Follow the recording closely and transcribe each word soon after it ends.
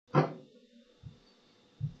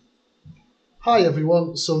Hi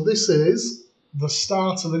everyone, so this is the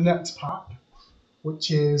start of the next pack,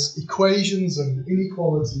 which is equations and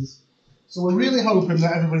inequalities. So we're really hoping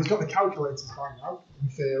that everybody's got the calculators by now, in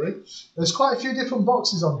theory. There's quite a few different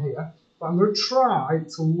boxes on here, but I'm going to try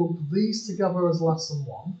to lump these together as lesson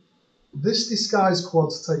 1. This disguise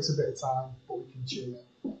quads takes a bit of time, but we can tune it.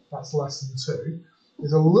 That's lesson 2.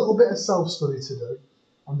 There's a little bit of self-study to do,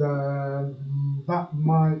 and then that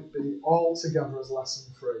might be all together as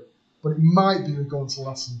lesson 3. But it might be we go into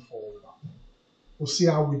lesson 4 with that. We'll see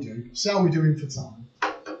how we do. See how we're doing for time.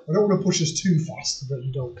 I don't want to push us too fast that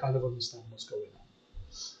you don't kind of understand what's going on.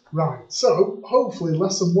 Right, so hopefully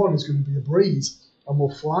lesson 1 is going to be a breeze and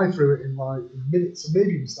we'll fly through it in like minutes, and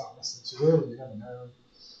maybe even start lesson 2 early, you never know.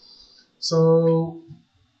 So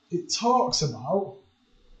it talks about,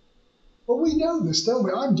 well, we know this, don't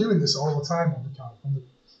we? I'm doing this all the time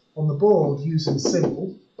on the board using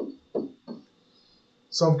symbol.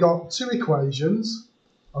 So I've got 2 equations.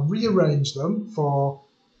 I rearrange them for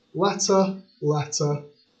letter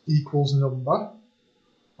equals number.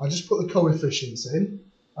 I just put the coefficients in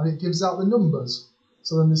and it gives out the numbers.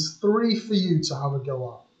 So then there's 3 for you to have a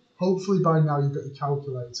go at. Hopefully by now you've got your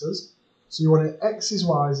calculators. So you want it x's,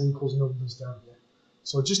 y's equals numbers, don't you?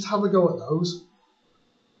 So just have a go at those.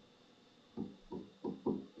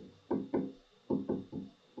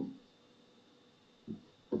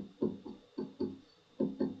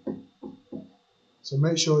 So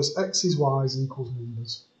make sure it's x's, y's equals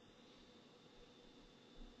numbers.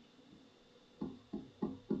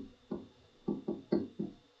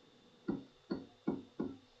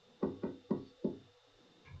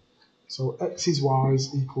 So x's,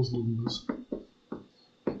 y's equals numbers.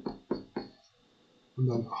 And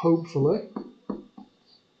then hopefully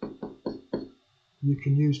you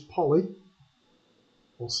can use poly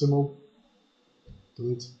or simul,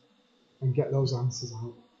 delete, and get those answers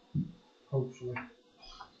out. Hopefully.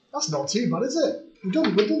 That's not too bad, is it? We've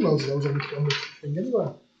done loads of those on the thing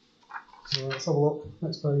anyway. So let's have a look.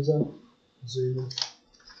 Next page then. Zoom in.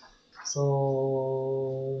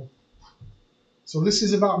 So this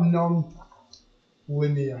is about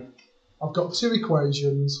non-linear. I've got 2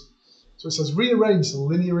 equations. So it says rearrange the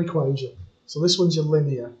linear equation. So this one's your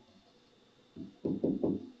linear.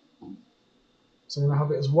 So I'm going to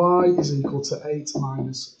have it as y is equal to 8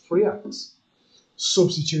 minus 3x.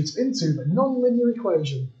 Substitute into the non-linear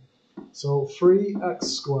equation. So 3x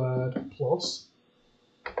squared plus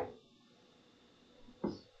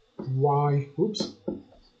y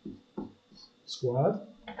squared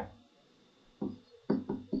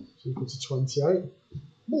is equal to 28.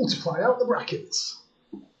 Multiply out the brackets.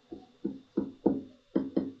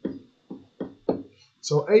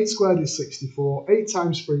 So 8 squared is 64. 8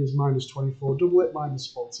 times 3 is minus 24. Double it, minus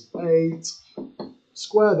 48.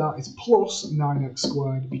 Square that is plus 9x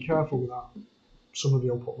squared. Be careful with that. Some of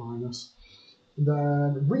you will put minus. And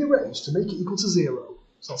then rearrange to make it equal to 0.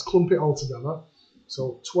 So let's clump it all together.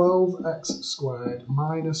 So 12x squared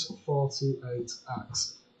minus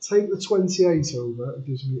 48x. Take the 28 over, it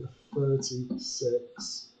gives me a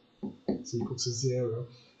 36. It's equal to 0.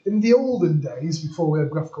 In the olden days, before we had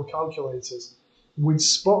graphical calculators, we'd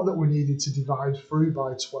spot that we needed to divide through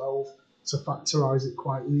by 12 to factorise it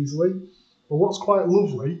quite easily. But what's quite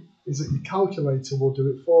lovely is that your calculator will do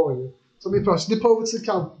it for you. So let me press nip over to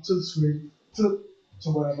the screen, to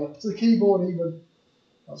wherever, to the keyboard even.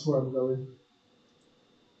 That's where I'm going.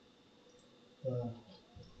 There.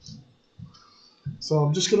 So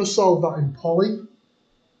I'm just going to solve that in poly.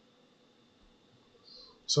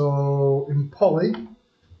 So in poly,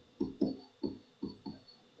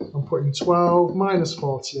 I'm putting 12 minus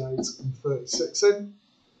 48 and 36 in.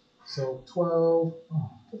 So 12, oh,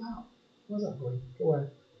 look at that. Where's that going? Go away.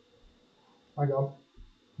 Hang on.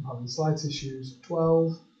 I'm having slight issues.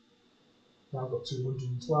 12. Now I've got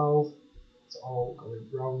 212. It's all going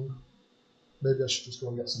wrong. Maybe I should just go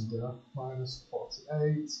and get some dinner. Minus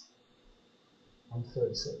 48 and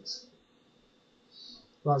 36.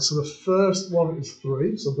 Right, so the first one is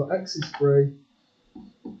 3. So I've got x is 3.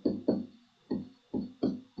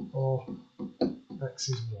 Or x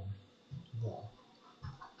is 1.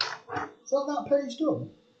 There. Is that page done?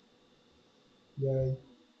 Yay.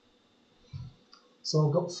 So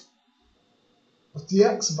I've got the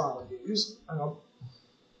x values. Hang on.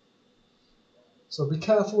 So be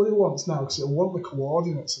careful what it wants now, because it'll want the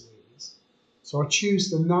coordinates of these. So I choose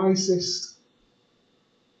the nicest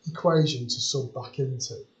equation to sub back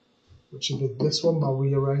into, which will be this one, my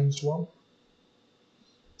rearranged one.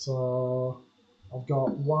 So I've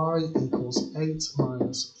got y equals 8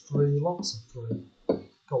 minus 3 lots of 3.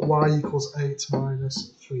 Got y equals 8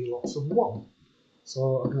 minus 3 lots of 1.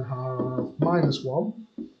 So I'm going to have minus 1.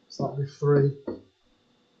 So that'll be 3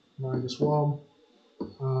 minus 1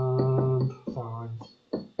 and 5.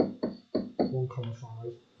 1 comma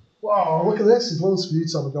 5. Wow, look at this. There's loads for you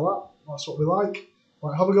to have a go at. That's what we like.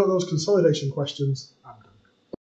 Right, have a go at those consolidation questions and